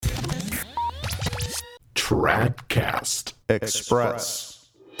Tradcast Express.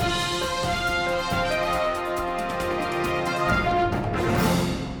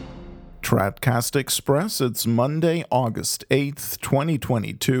 Tradcast Express, it's Monday, August 8th,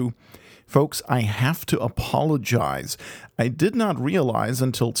 2022. Folks, I have to apologize. I did not realize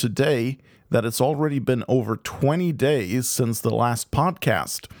until today that it's already been over 20 days since the last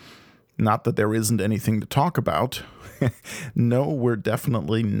podcast. Not that there isn't anything to talk about. No, we're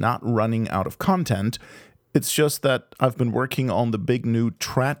definitely not running out of content. It's just that I've been working on the big new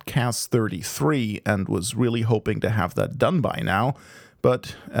Tradcast 33 and was really hoping to have that done by now.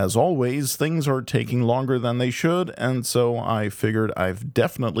 But as always, things are taking longer than they should, and so I figured I've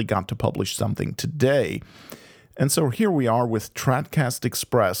definitely got to publish something today. And so here we are with Tradcast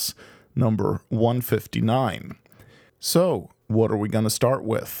Express number 159. So, what are we going to start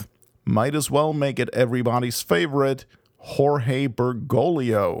with? Might as well make it everybody's favorite, Jorge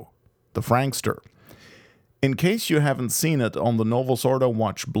Bergoglio, the Frankster. In case you haven't seen it on the Novus Ordo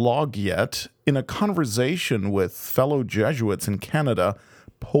Watch blog yet, in a conversation with fellow Jesuits in Canada,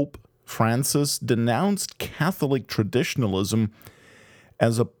 Pope Francis denounced Catholic traditionalism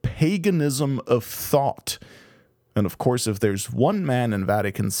as a paganism of thought. And of course, if there's one man in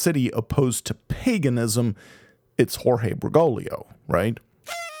Vatican City opposed to paganism, it's Jorge Bergoglio, right?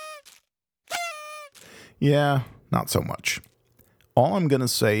 Yeah, not so much. All I'm going to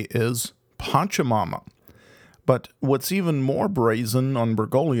say is Pachamama. But what's even more brazen on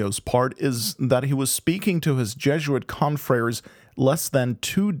Bergoglio's part is that he was speaking to his Jesuit confreres less than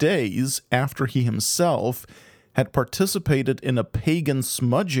 2 days after he himself had participated in a pagan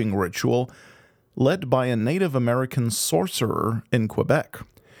smudging ritual led by a Native American sorcerer in Quebec.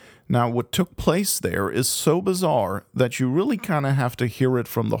 Now, what took place there is so bizarre that you really kind of have to hear it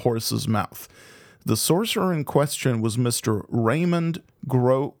from the horse's mouth. The sorcerer in question was Mr. Raymond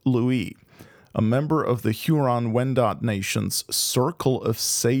Gros-Louis, a member of the Huron-Wendat Nation's Circle of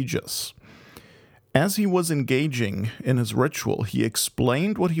Sages. As he was engaging in his ritual, he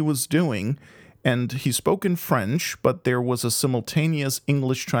explained what he was doing, and he spoke in French, but there was a simultaneous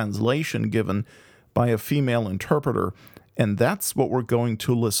English translation given by a female interpreter, and that's what we're going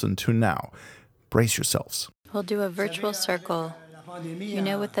to listen to now. Brace yourselves. We'll do a virtual circle. You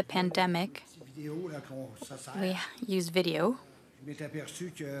know, with the pandemic, we use video.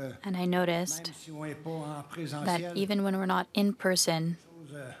 And I noticed that even when we're not in person,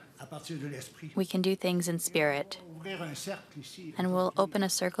 we can do things in spirit. And we'll open a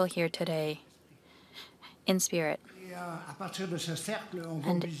circle here today in spirit.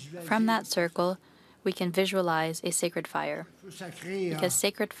 And from that circle, we can visualize a sacred fire. Because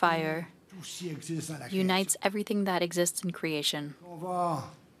sacred fire unites everything that exists in creation.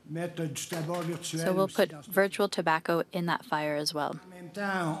 So we'll put virtual tobacco in that fire as well. And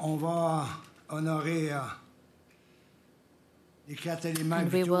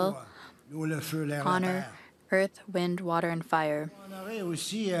we will honor earth, wind, water, and fire.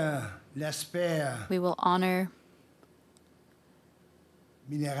 We will honor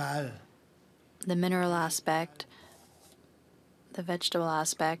the mineral aspect, the vegetable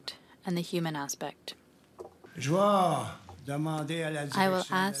aspect, and the human aspect. I will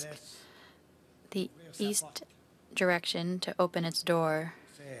ask the east direction to open its door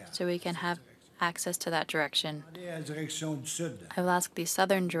so we can have access to that direction. I will ask the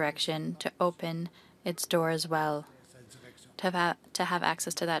southern direction to open its door as well, to have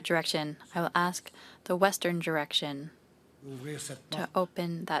access to that direction. I will ask the western direction to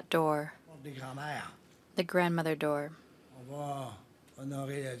open that door, the grandmother door. We'll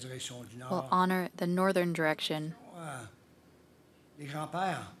honor the northern direction,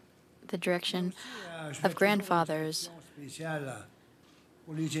 the direction of grandfathers.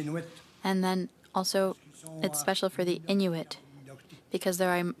 And then also it's special for the Inuit because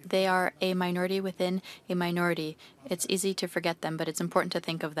they are a minority within a minority. It's easy to forget them, but it's important to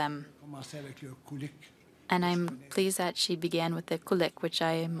think of them. And I'm pleased that she began with the kulik, which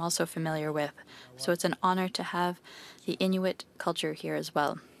I am also familiar with. So it's an honor to have the Inuit culture here as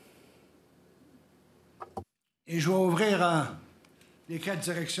well.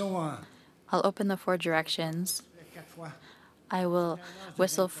 I'll open the 4 directions. I will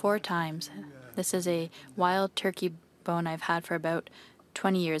whistle 4 times. This is a wild turkey bone I've had for about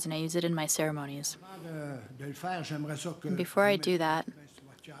 20 years, and I use it in my ceremonies. And before I do that,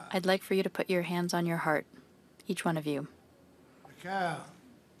 I'd like for you to put your hands on your heart, each one of you.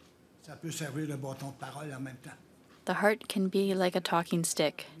 The heart can be like a talking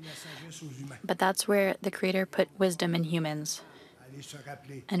stick, but that's where the Creator put wisdom in humans.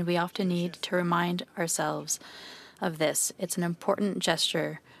 And we often need to remind ourselves of this. It's an important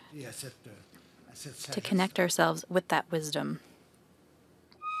gesture to connect ourselves with that wisdom.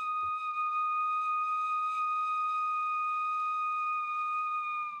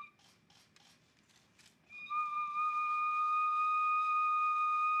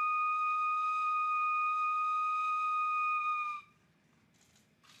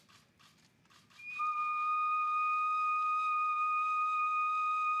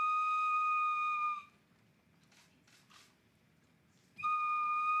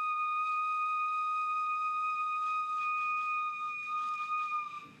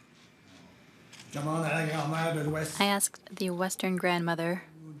 I asked the Western grandmother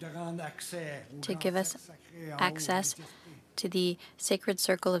to give us access to the sacred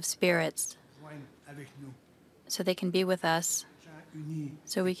circle of spirits so they can be with us,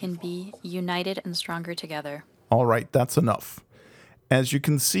 so we can be united and stronger together. All right, that's enough. As you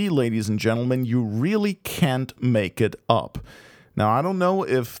can see, ladies and gentlemen, you really can't make it up. Now, I don't know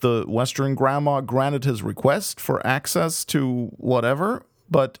if the Western grandma granted his request for access to whatever,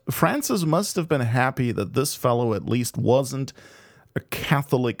 but Francis must have been happy that this fellow at least wasn't a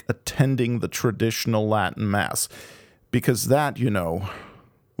Catholic attending the traditional Latin Mass, because that,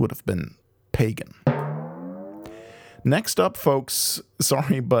 would have been pagan. Next up, folks,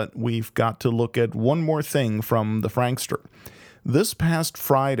 sorry, but we've got to look at one more thing from the Frankster. This past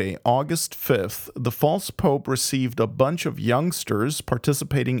Friday, August 5th, the false pope received a bunch of youngsters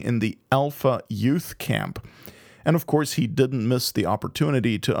participating in the Alpha Youth Camp. And of course, he didn't miss the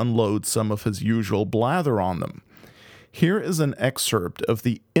opportunity to unload some of his usual blather on them. Here is an excerpt of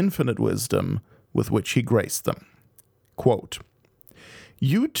the infinite wisdom with which he graced them. Quote,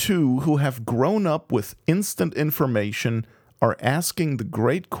 "You too who have grown up with instant information are asking the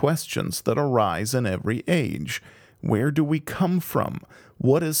great questions that arise in every age. Where do we come from?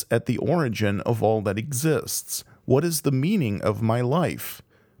 What is at the origin of all that exists? What is the meaning of my life?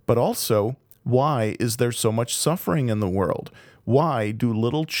 But also, why is there so much suffering in the world? Why do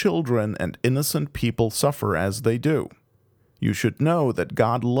little children and innocent people suffer as they do? You should know that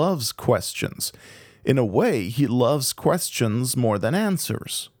God loves questions. In a way, he loves questions more than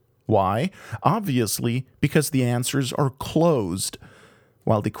answers. Why? Obviously, because the answers are closed,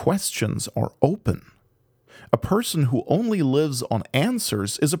 while the questions are open. A person who only lives on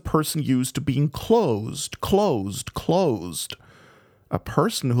answers is a person used to being closed. A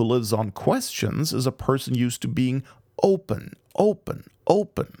person who lives on questions is a person used to being open.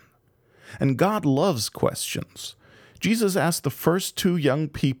 And God loves questions. Jesus asked the first two young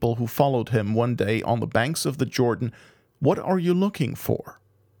people who followed him one day on the banks of the Jordan, "What are you looking for?"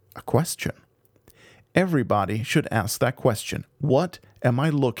 A question. Everybody should ask that question. What am I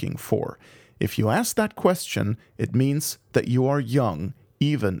looking for? If you ask that question, it means that you are young,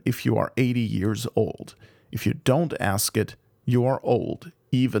 even if you are 80 years old. If you don't ask it, you are old,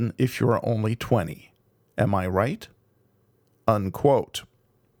 even if you are only 20. Am I right? Unquote.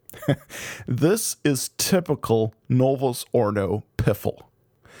 This is typical Novus Ordo piffle.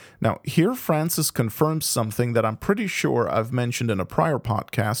 Now, here Francis confirms something that I'm pretty sure I've mentioned in a prior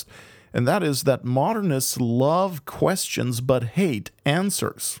podcast, and that is that modernists love questions but hate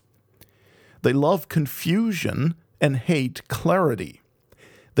answers. They love confusion and hate clarity.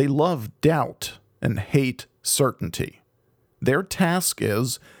 They love doubt and hate certainty. Their task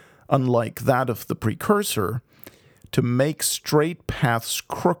is, unlike that of the precursor, to make straight paths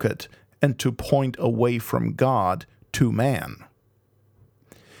crooked and to point away from God to man.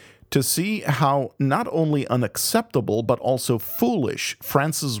 To see how not only unacceptable but also foolish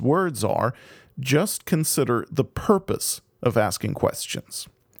Francis' words are, just consider the purpose of asking questions.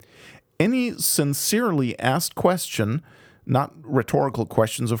 Any sincerely asked question, not rhetorical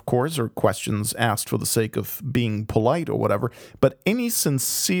questions, of course, or questions asked for the sake of being polite or whatever, but any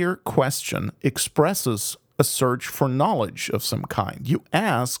sincere question expresses a search for knowledge of some kind. You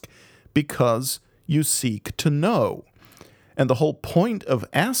ask because you seek to know. And the whole point of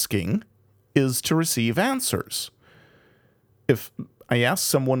asking is to receive answers. If I ask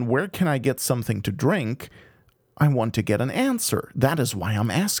someone, where can I get something to drink? I want to get an answer. That is why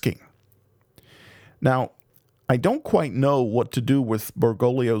I'm asking. Now, I don't quite know what to do with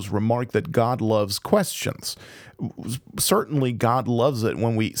Bergoglio's remark that God loves questions. Certainly, God loves it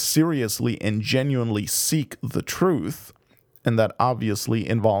when we seriously and genuinely seek the truth, and that obviously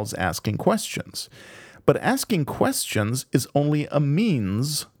involves asking questions. But asking questions is only a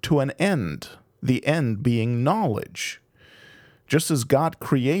means to an end, the end being knowledge. Just as God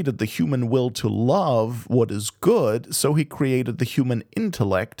created the human will to love what is good, so he created the human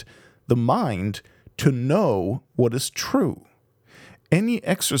intellect, the mind, to know what is true. Any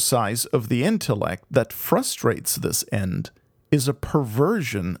exercise of the intellect that frustrates this end is a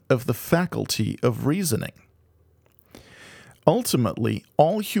perversion of the faculty of reasoning. Ultimately,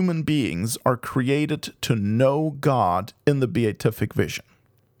 all human beings are created to know God in the beatific vision.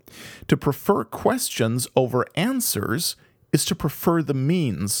 To prefer questions over answers is to prefer the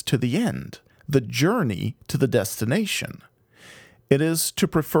means to the end, the journey to the destination. It is to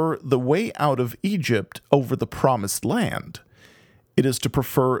prefer the way out of Egypt over the promised land. It is to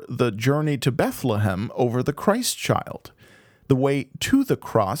prefer the journey to Bethlehem over the Christ child, the way to the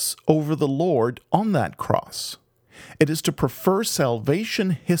cross over the Lord on that cross. It is to prefer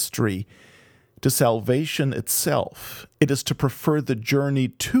salvation history to salvation itself. It is to prefer the journey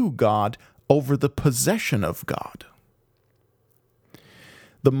to God over the possession of God.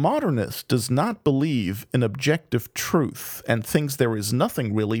 The modernist does not believe in objective truth and thinks there is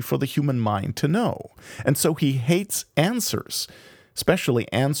nothing really for the human mind to know. And so he hates answers,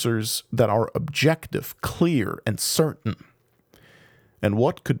 especially answers that are objective, clear, and certain. And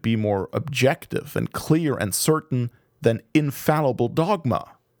what could be more objective and clear and certain than infallible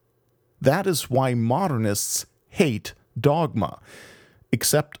dogma? That is why modernists hate dogma,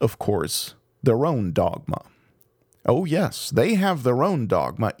 except, of course, their own dogma. Oh yes, they have their own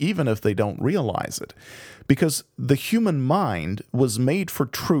dogma, even if they don't realize it, because the human mind was made for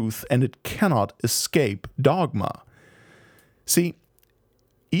truth and it cannot escape dogma. See,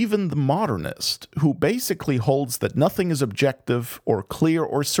 even the modernist, who basically holds that nothing is objective or clear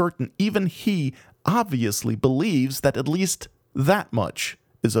or certain, even he obviously believes that at least that much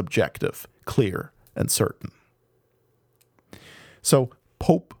is objective, clear, and certain. So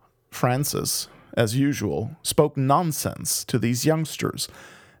Pope Francis, as usual, spoke nonsense to these youngsters,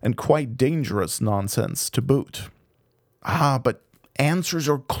 and quite dangerous nonsense to boot. But answers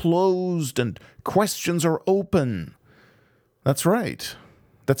are closed and questions are open. That's right.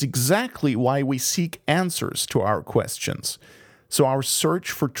 That's exactly why we seek answers to our questions, so our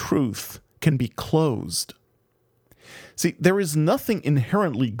search for truth can be closed. See, there is nothing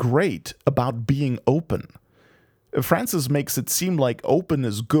inherently great about being open. Francis makes it seem like open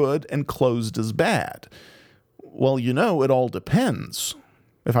is good and closed is bad. Well, it all depends.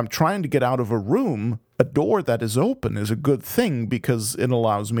 If I'm trying to get out of a room, a door that is open is a good thing because it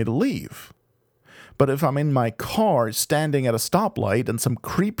allows me to leave. But if I'm in my car standing at a stoplight and some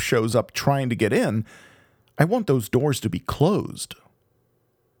creep shows up trying to get in, I want those doors to be closed.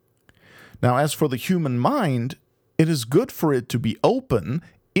 Now, as for the human mind, it is good for it to be open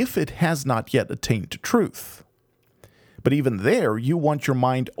if it has not yet attained to truth. But even there, you want your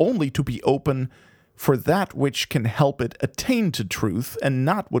mind only to be open for that which can help it attain to truth and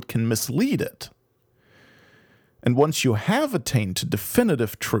not what can mislead it. And once you have attained to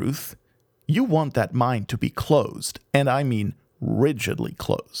definitive truth, you want that mind to be closed, and I mean rigidly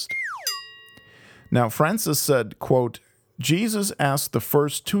closed. Now, Francis said, quote, Jesus asked the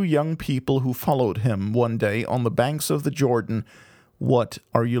first two young people who followed him one day on the banks of the Jordan, "What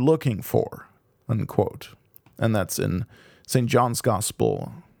are you looking for?" unquote. And that's in St. John's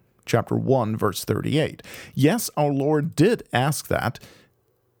Gospel, chapter 1, verse 38. Yes, our Lord did ask that,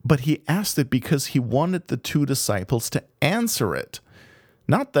 but he asked it because he wanted the two disciples to answer it.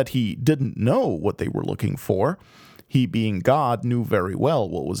 Not that he didn't know what they were looking for. He, being God, knew very well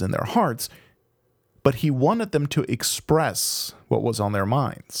what was in their hearts, but he wanted them to express what was on their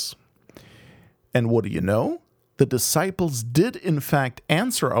minds. And what do you know? The disciples did in fact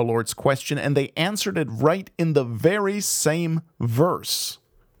answer our Lord's question, and they answered it right in the very same verse,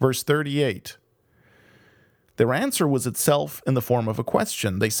 verse 38. Their answer was itself in the form of a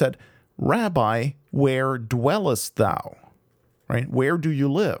question. They said, "Rabbi, where dwellest thou?" Right? Where do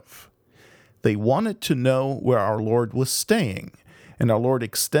you live? They wanted to know where our Lord was staying, and our Lord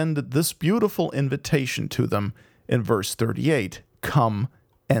extended this beautiful invitation to them in verse 38, "Come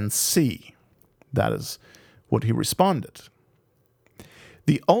and see." That is what he responded.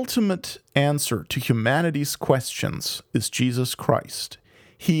 The ultimate answer to humanity's questions is Jesus Christ.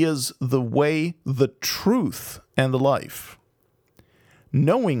 He is the way, the truth, and the life.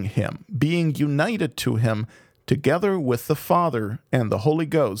 Knowing him, being united to him, together with the Father and the Holy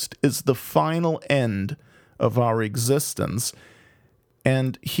Ghost, is the final end of our existence,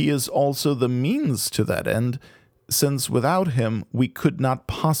 and he is also the means to that end, since without him we could not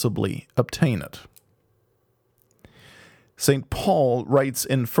possibly obtain it. St. Paul writes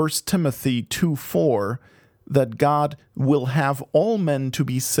in 1 Timothy 2:4 that God will have all men to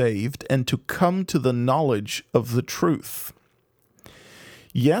be saved and to come to the knowledge of the truth.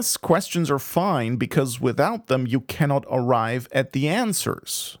 Yes, questions are fine because without them you cannot arrive at the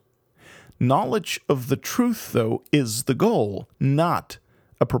answers. Knowledge of the truth, though, is the goal, not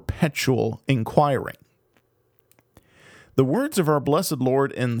a perpetual inquiring. The words of our blessed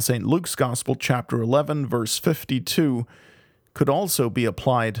Lord in St. Luke's Gospel, chapter 11, verse 52, could also be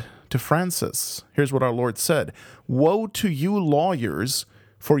applied to Francis. Here's what our Lord said: "Woe to you lawyers,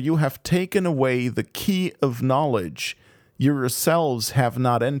 for you have taken away the key of knowledge. You yourselves have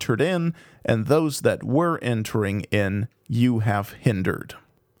not entered in, and those that were entering in you have hindered."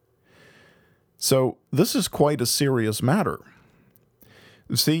 So this is quite a serious matter.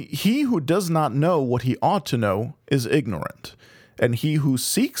 See, he who does not know what he ought to know is ignorant, and he who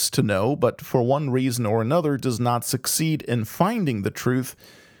seeks to know, but for one reason or another does not succeed in finding the truth,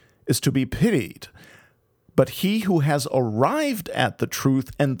 is to be pitied. But he who has arrived at the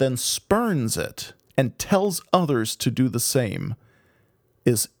truth and then spurns it and tells others to do the same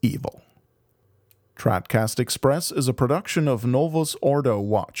is evil. Tradcast Express is a production of Novus Ordo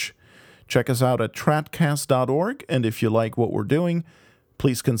Watch. Check us out at tradcast.org, and if you like what we're doing,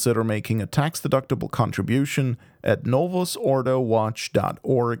 please consider making a tax-deductible contribution at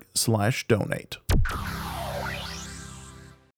novusordowatch.org/donate.